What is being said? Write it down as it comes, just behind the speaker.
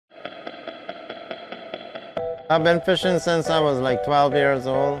I've been fishing since I was like 12 years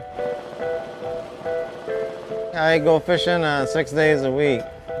old. I go fishing 6 days a week.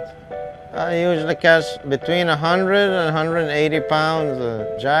 I usually catch between 100 and 180 pounds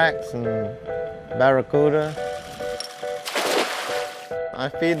of jacks and barracuda. I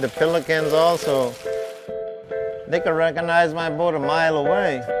feed the pelicans also. They can recognize my boat a mile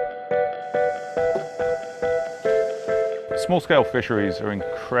away. Small-scale fisheries are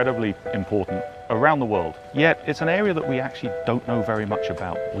incredibly important around the world, yet it's an area that we actually don't know very much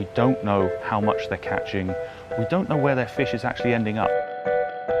about. We don't know how much they're catching. We don't know where their fish is actually ending up.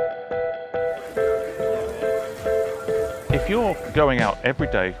 If you're going out every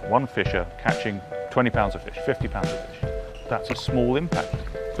day, one fisher, catching 20 pounds of fish, 50 pounds of fish, that's a small impact.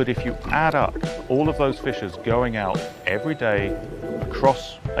 But if you add up all of those fishers going out every day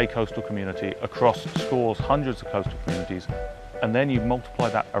across a coastal community, across scores, hundreds of coastal communities, and then you multiply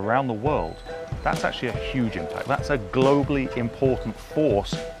that around the world, that's actually a huge impact. That's a globally important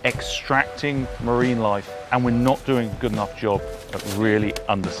force extracting marine life, and we're not doing a good enough job at really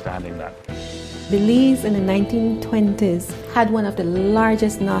understanding that. Belize in the 1920s had one of the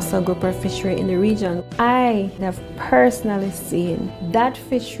largest Nassau grouper fishery in the region. I have personally seen that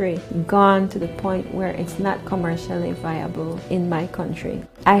fishery gone to the point where it's not commercially viable in my country.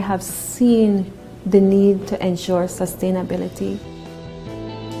 I have seen the need to ensure sustainability.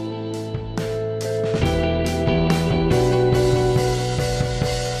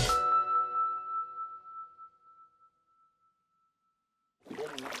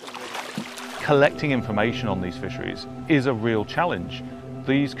 Collecting information on these fisheries is a real challenge.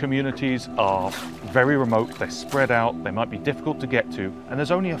 These communities are very remote, they're spread out, they might be difficult to get to, and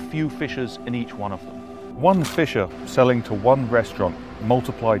there's only a few fishers in each one of them. One fisher selling to one restaurant,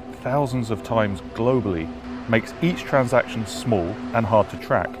 multiplied thousands of times globally, makes each transaction small and hard to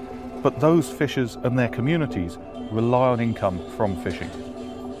track. But those fishers and their communities rely on income from fishing.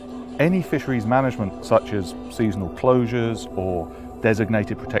 Any fisheries management, such as seasonal closures or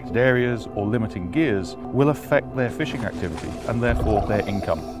designated protected areas or limiting gears, will affect their fishing activity and therefore their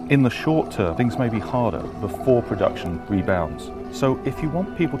income. In the short term, things may be harder before production rebounds. So if you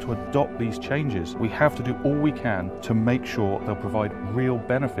want people to adopt these changes, we have to do all we can to make sure they'll provide real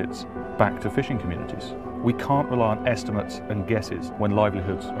benefits back to fishing communities. We can't rely on estimates and guesses when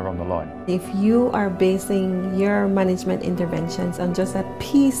livelihoods are on the line. If you are basing your management interventions on just a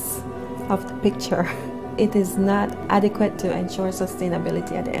piece of the picture, it is not adequate to ensure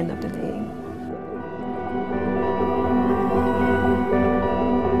sustainability at the end of the day.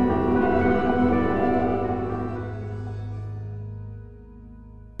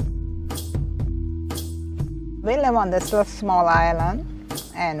 We live on this little small island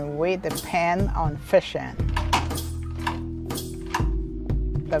and we depend on fishing.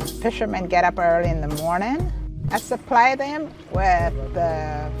 The fishermen get up early in the morning. I supply them with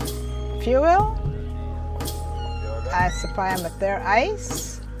the fuel. I supply them with their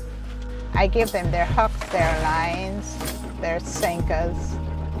ice. I give them their hooks, their lines, their sinkers.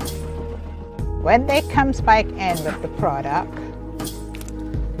 When they come back in with the product,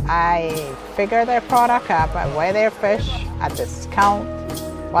 I figure their product up, I weigh their fish, I discount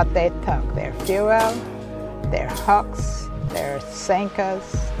what they took, their fuel, their hooks, their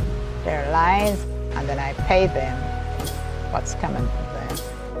sinkers, their lines, and then I pay them what's coming from them.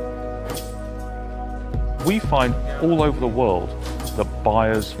 We find all over the world that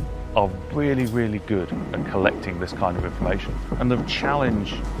buyers are really, really good at collecting this kind of information. And the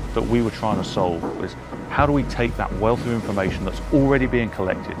challenge that we were trying to solve was, how do we take that wealth of information that's already being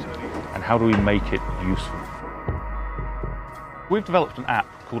collected and how do we make it useful? We've developed an app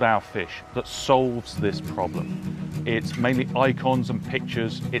called Our Fish that solves this problem. It's mainly icons and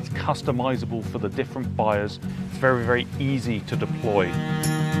pictures. It's customizable for the different buyers. It's very, very easy to deploy.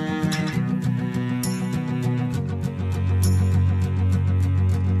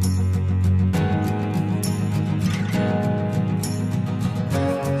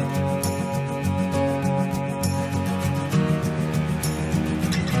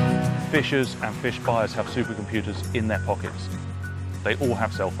 Fishers and fish buyers have supercomputers in their pockets. They all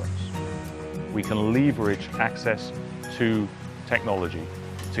have cell phones. We can leverage access to technology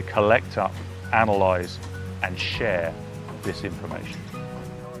to collect up, analyze, and share this information.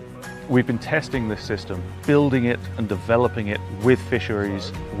 We've been testing this system, building it and developing it with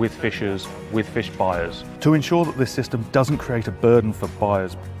fisheries, with fishers, with fish buyers, to ensure that this system doesn't create a burden for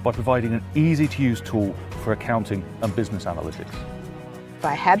buyers by providing an easy-to-use tool for accounting and business analytics. If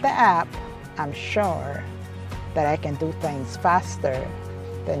I had the app, I'm sure that I can do things faster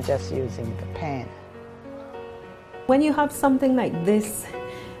than just using the pen. When you have something like this,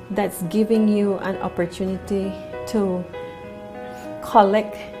 that's giving you an opportunity to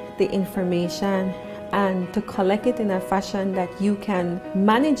collect the information and to collect it in a fashion that you can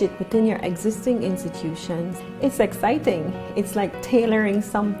manage it within your existing institutions. It's exciting. It's like tailoring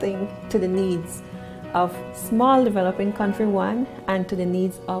something to the needs of small developing country one and to the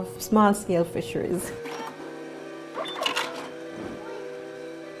needs of small scale fisheries.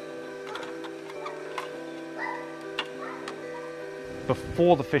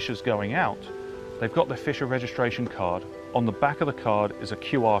 Before the fish is going out, they've got their fisher registration card. On the back of the card is a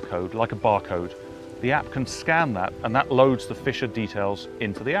QR code, like a barcode. The app can scan that, and that loads the fisher details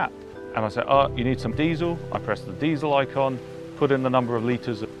into the app. And I say, oh, you need some diesel. I press the diesel icon, put in the number of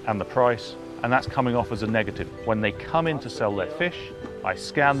litres and the price, and that's coming off as a negative. When they come in to sell their fish, I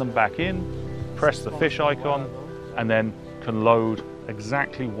scan them back in, press the fish icon, and then can load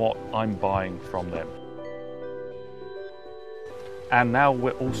exactly what I'm buying from them. And now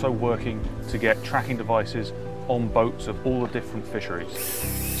we're also working to get tracking devices on boats of all the different fisheries.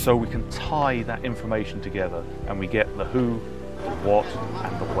 So we can tie that information together and we get the who, the what,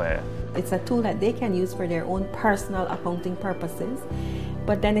 and the where. It's a tool that they can use for their own personal accounting purposes,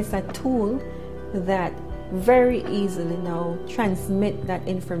 but then it's a tool that very easily now transmit that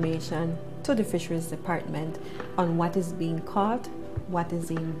information to the fisheries department on what is being caught, what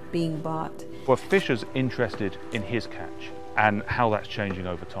is being bought. For fishers interested in his catch and how that's changing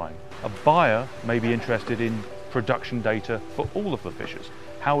over time. A buyer may be interested in production data for all of the fishers.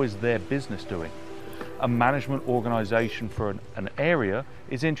 How is their business doing? A management organisation for an area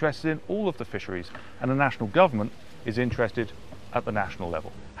is interested in all of the fisheries, and the national government is interested at the national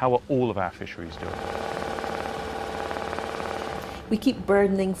level. How are all of our fisheries doing? We keep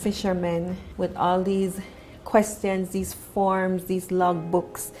burdening fishermen with all these questions, these forms, these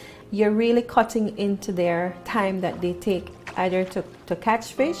logbooks. You're really cutting into their time that they take either to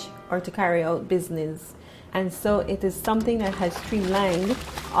catch fish or to carry out business. And so it is something that has streamlined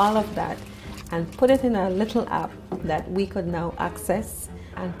all of that and put it in a little app that we could now access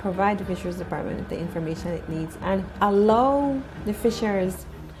and provide the fisheries department with the information it needs and allow the fishers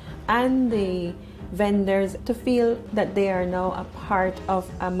and the vendors to feel that they are now a part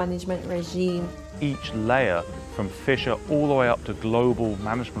of a management regime. Each layer, from fisher all the way up to global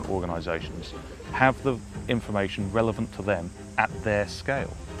management organisations, have the information relevant to them at their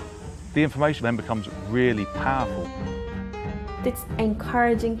scale. The information then becomes really powerful. It's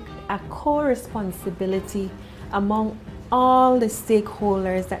encouraging a co-responsibility among all the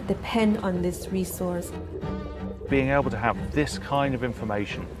stakeholders that depend on this resource. Being able to have this kind of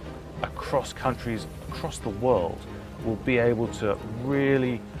information across countries, across the world, will be able to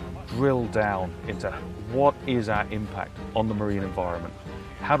really drill down into what is our impact on the marine environment.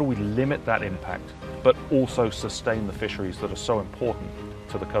 How do we limit that impact, but also sustain the fisheries that are so important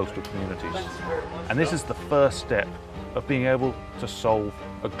to the coastal communities? And this is the first step of being able to solve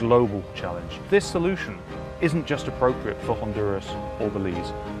a global challenge. This solution isn't just appropriate for Honduras or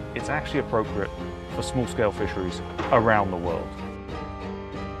Belize, it's actually appropriate for small-scale fisheries around the world.